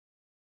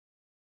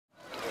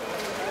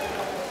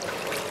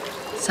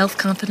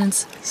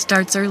Self-confidence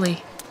starts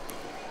early.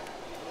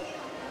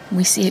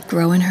 We see it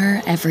grow in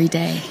her every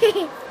day.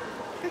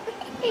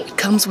 It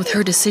comes with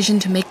her decision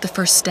to make the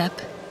first step,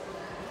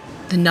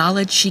 the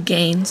knowledge she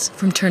gains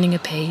from turning a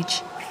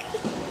page,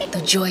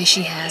 the joy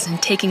she has in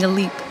taking a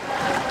leap.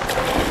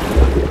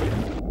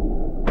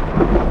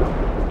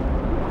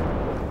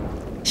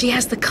 She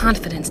has the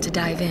confidence to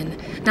dive in,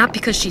 not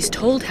because she's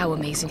told how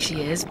amazing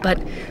she is,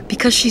 but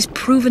because she's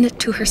proven it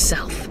to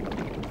herself.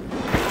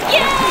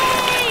 Yay!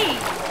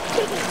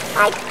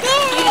 I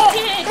did! You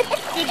did!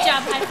 Good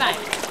job, high five.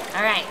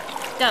 All right,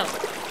 go.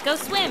 Go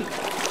swim.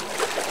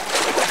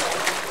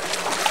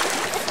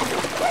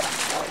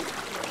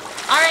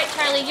 All right,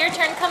 Charlie, your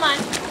turn. Come on.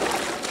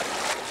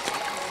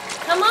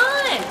 Come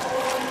on!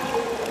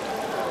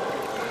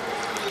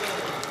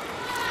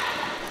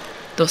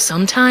 Though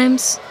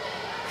sometimes,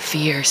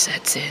 fear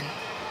sets in.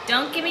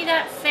 Don't give me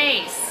that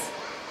face.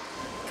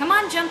 Come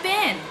on, jump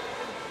in.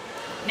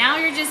 Now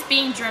you're just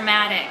being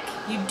dramatic.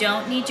 You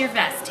don't need your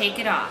vest. Take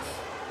it off.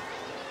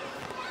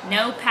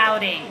 No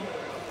pouting.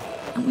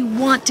 And we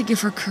want to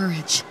give her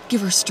courage, give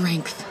her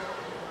strength.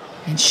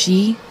 And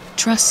she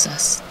trusts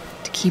us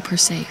to keep her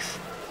safe.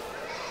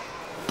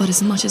 But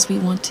as much as we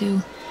want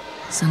to,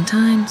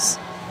 sometimes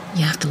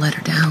you have to let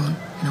her down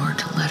in order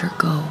to let her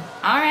go.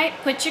 All right,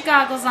 put your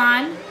goggles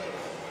on.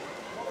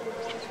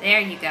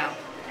 There you go.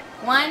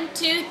 1,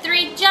 2,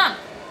 3, jump.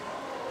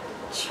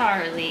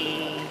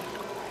 Charlie,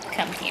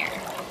 come here.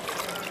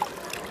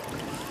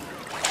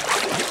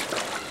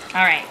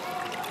 All right,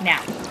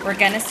 now we're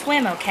gonna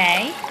swim,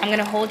 okay? I'm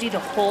gonna hold you the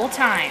whole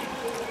time.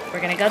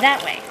 We're gonna go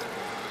that way.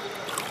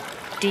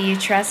 Do you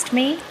trust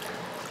me?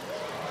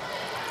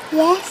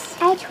 Yes,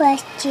 I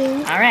trust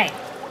you. All right,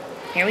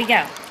 here we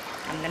go.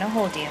 I'm gonna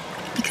hold you.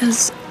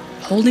 Because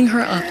holding her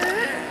up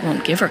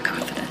won't give her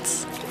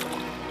confidence.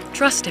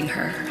 Trusting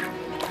her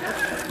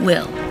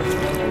will.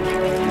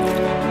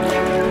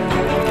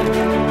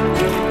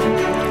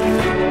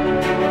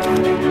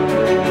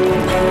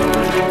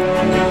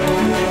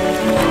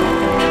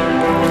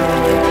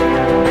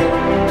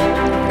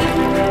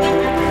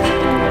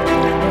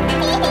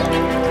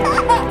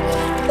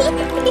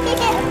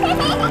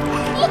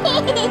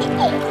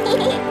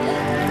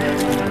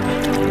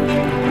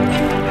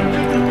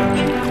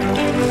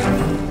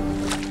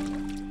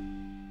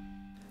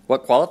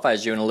 What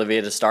qualifies you and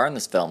Olivia to star in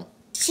this film?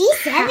 She's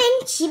 7.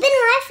 She's been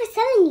alive for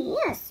 7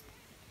 years.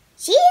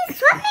 She's been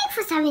swimming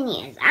for 7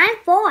 years. I'm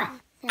 4.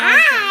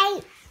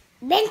 I've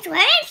been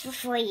swimming for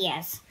 4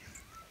 years.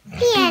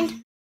 The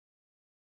end.